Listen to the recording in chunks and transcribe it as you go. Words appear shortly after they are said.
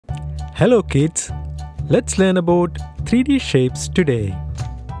Hello kids, let's learn about 3D shapes today.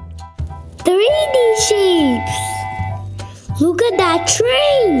 3D shapes! Look at that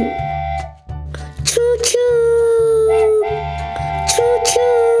train! Choo-choo!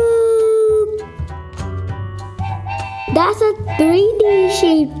 Choo-choo! That's a 3D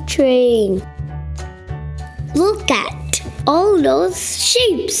shaped train. Look at all those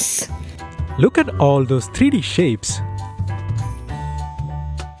shapes. Look at all those 3D shapes.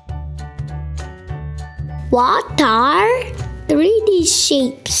 What are 3D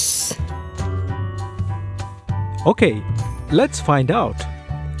shapes? Okay, let's find out.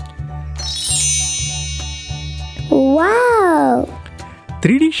 Wow!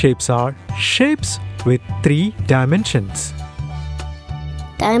 3D shapes are shapes with 3 dimensions.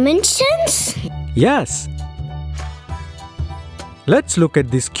 Dimensions? Yes. Let's look at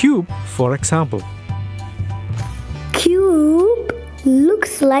this cube for example. Cube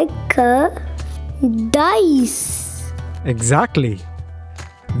looks like a dice. Exactly.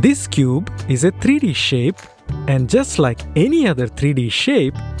 This cube is a 3D shape, and just like any other 3D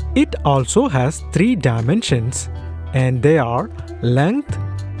shape, it also has 3 dimensions, and they are length,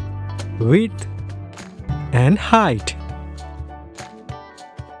 width, and height.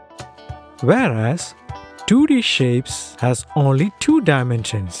 Whereas 2D shapes has only 2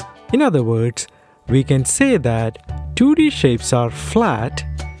 dimensions. In other words, we can say that 2D shapes are flat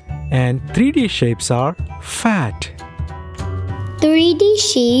and 3D shapes are fat. 3D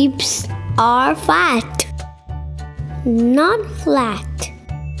shapes are fat, not flat.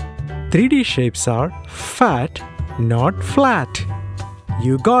 3D shapes are fat, not flat.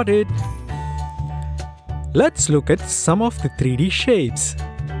 You got it. Let's look at some of the 3D shapes.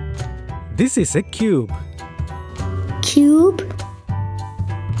 This is a cube. Cube.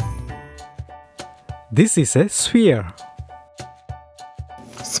 This is a sphere.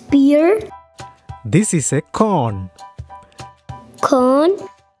 Spear. This is a cone. Cone.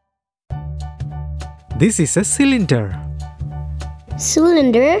 This is a cylinder.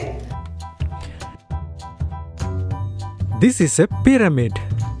 Cylinder. This is a pyramid.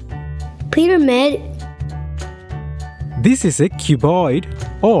 Pyramid. This is a cuboid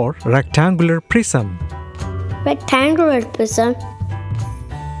or rectangular prism. Rectangular prism.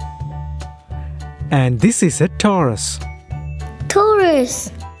 And this is a torus. Torus.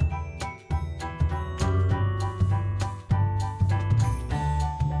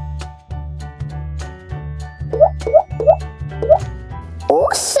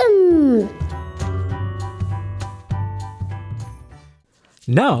 Awesome!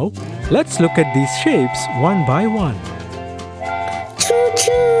 Now, let's look at these shapes one by one.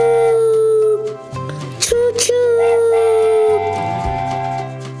 Choo-choo! Choo-choo!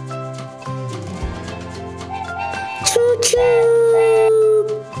 Choo-choo!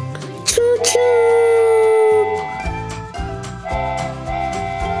 Choo-choo!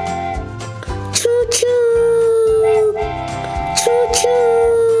 Choo-choo! Choo-choo!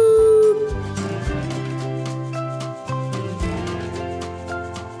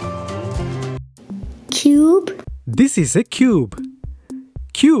 Cube. This is a cube.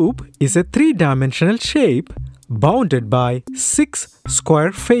 Cube is a 3-dimensional shape bounded by 6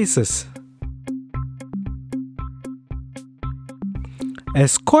 square faces. A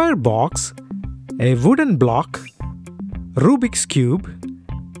square box, a wooden block, Rubik's cube,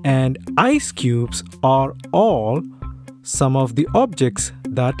 and ice cubes are all some of the objects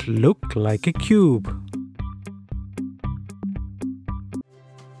that look like a cube.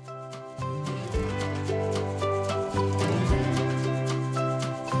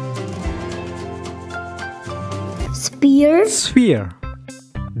 Spear. Sphere.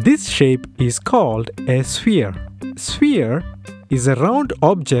 This shape is called a sphere. Sphere is a round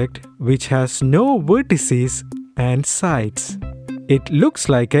object which has no vertices and sides. It looks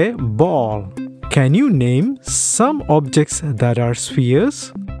like a ball. Can you name some objects that are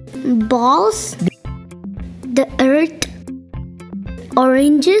spheres? Balls. The earth.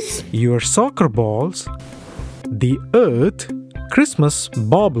 Oranges. Your soccer balls, the earth, Christmas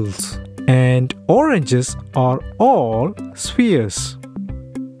baubles, and oranges are all spheres.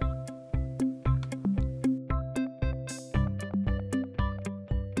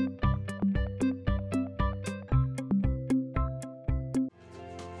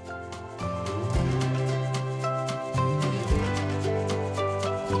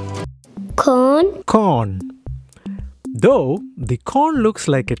 Cone. Cone. Though the cone looks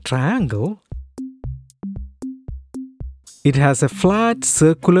like a triangle, it has a flat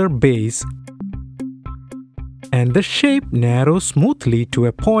circular base and the shape narrows smoothly to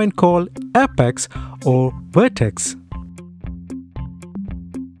a point called apex or vertex.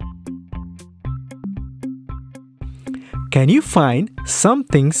 Can you find some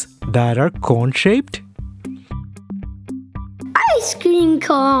things that are cone-shaped? Ice cream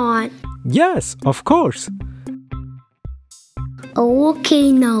cone. Yes, of course.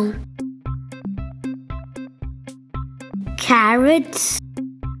 Okay, now. Carrots.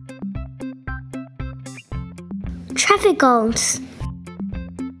 Traffic cones.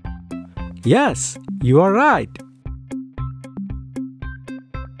 Yes, you are right.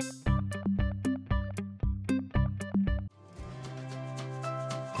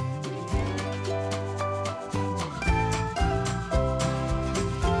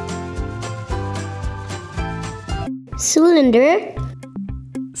 Cylinder.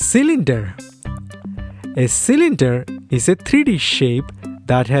 Cylinder. A cylinder is a 3D shape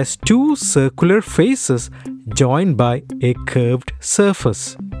that has two circular faces joined by a curved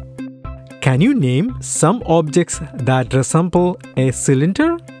surface. Can you name some objects that resemble a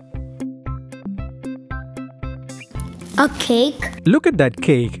cylinder? A cake. Look at that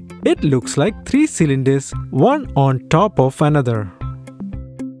cake. It looks like three cylinders, one on top of another.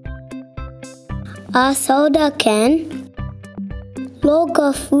 A soda can. Log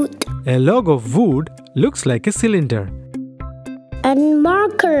of wood. A log of wood looks like a cylinder. And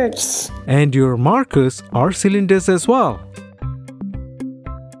markers. And your markers are cylinders as well.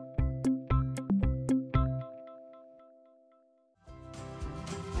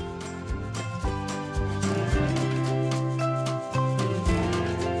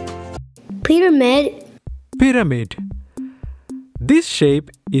 Pyramid. Pyramid. This shape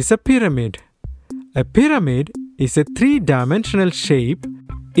is a pyramid. A pyramid is a three-dimensional shape.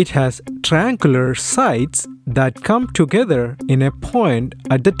 It has triangular sides that come together in a point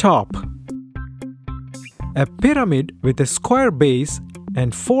at the top. A pyramid with a square base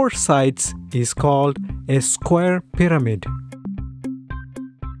and four sides is called a square pyramid.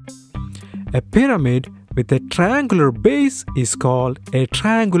 A pyramid with a triangular base is called a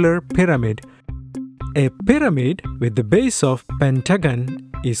triangular pyramid. A pyramid with the base of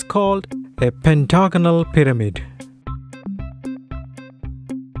pentagon is called a pentagonal pyramid.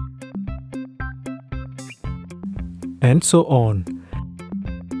 And so on.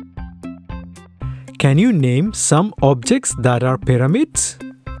 Can you name some objects that are pyramids?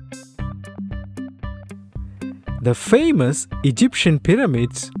 The famous Egyptian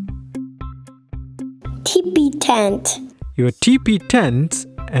pyramids. Teepee tent. Your teepee tents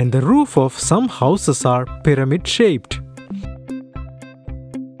and the roof of some houses are pyramid shaped.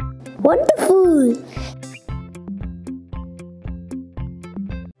 Wonderful.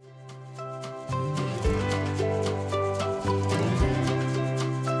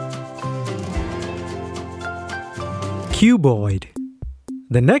 Cuboid.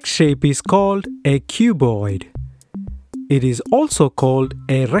 The next shape is called a cuboid. It is also called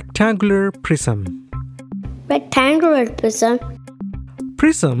a rectangular prism. Rectangular prism.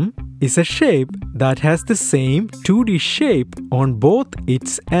 Prism is a shape that has the same 2D shape on both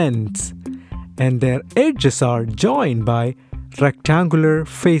its ends, and their edges are joined by rectangular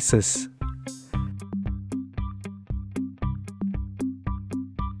faces.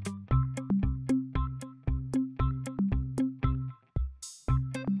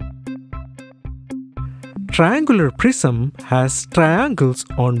 Triangular prism has triangles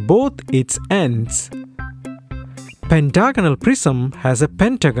on both its ends. Pentagonal prism has a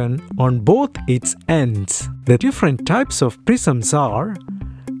pentagon on both its ends. The different types of prisms are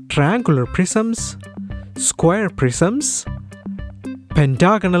triangular prisms, square prisms,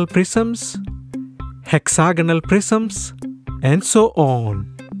 pentagonal prisms, hexagonal prisms, and so on.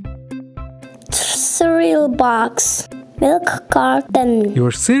 Cereal box. Milk carton.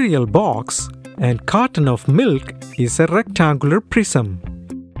 Your cereal box and carton of milk is a rectangular prism.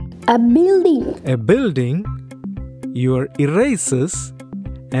 A building. A building, your erasers,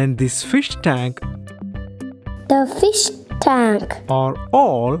 and this fish tank The fish tank. are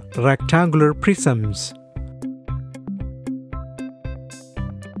all rectangular prisms.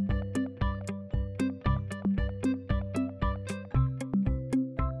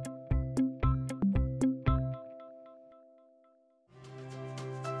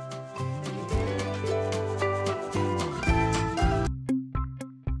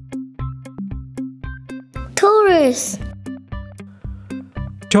 Torus.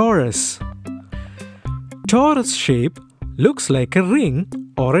 Torus. Torus shape looks like a ring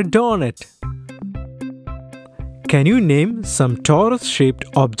or a donut. Can you name some torus-shaped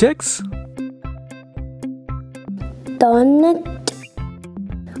objects? Donut.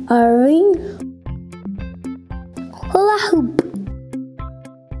 A ring. Hula hoop.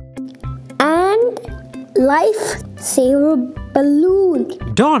 And lifesaver balloon.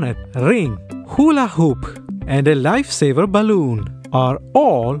 Donut, ring, hula hoop. and a lifesaver balloon are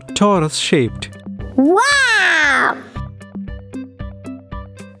all torus shaped. Wow!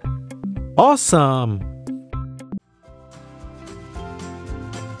 Awesome!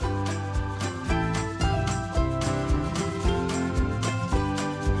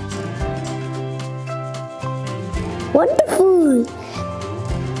 Wonderful!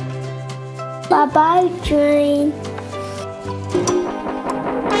 Bye-bye, train.